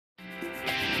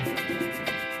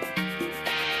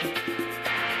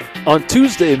On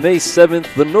Tuesday, May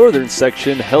 7th, the Northern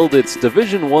section held its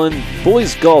Division I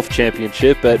Boys Golf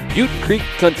Championship at Butte Creek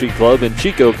Country Club in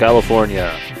Chico,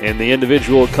 California. In the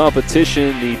individual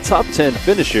competition, the top 10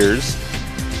 finishers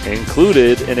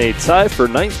included in a tie for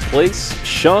 9th place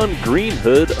Sean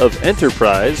Greenhood of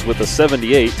Enterprise with a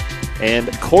 78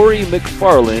 and Corey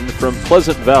McFarland from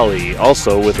Pleasant Valley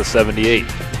also with a 78.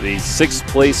 The 6th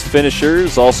place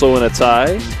finishers also in a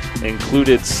tie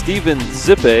included Stephen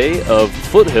Zippe of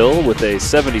Foothill with a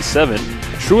 77,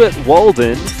 Truett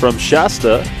Walden from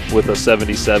Shasta with a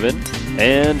 77,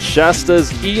 and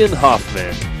Shasta's Ian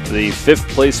Hoffman. The 5th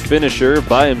place finisher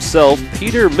by himself,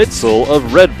 Peter Mitzel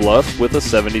of Red Bluff with a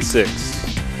 76.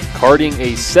 Carding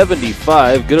a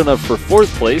 75, good enough for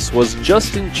 4th place, was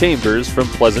Justin Chambers from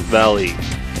Pleasant Valley.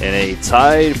 And a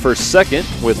tie for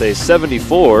 2nd with a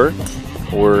 74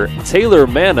 were Taylor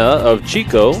Manna of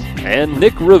Chico and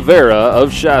Nick Rivera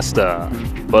of Shasta.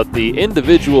 But the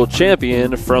individual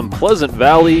champion from Pleasant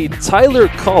Valley, Tyler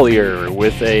Collier,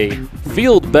 with a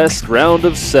field best round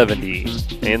of 70.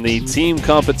 In the team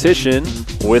competition,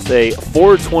 with a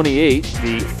 428,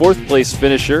 the 4th place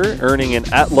finisher, earning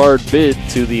an at-large bid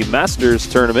to the Masters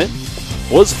tournament,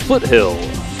 was Foothill.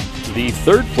 The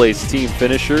 3rd place team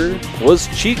finisher was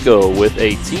Chico with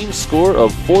a team score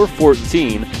of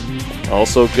 414,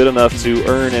 also good enough to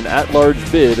earn an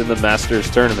at-large bid in the Masters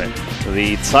tournament.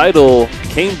 The title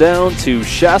came down to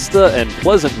Shasta and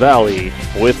Pleasant Valley,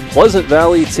 with Pleasant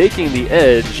Valley taking the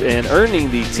edge and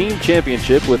earning the team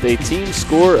championship with a team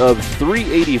score of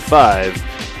 385,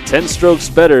 10 strokes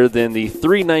better than the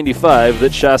 395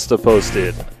 that Shasta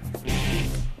posted.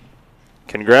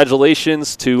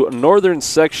 Congratulations to Northern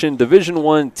Section Division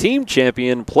I team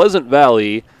champion Pleasant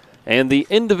Valley and the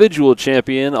individual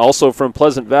champion, also from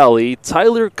Pleasant Valley,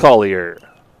 Tyler Collier.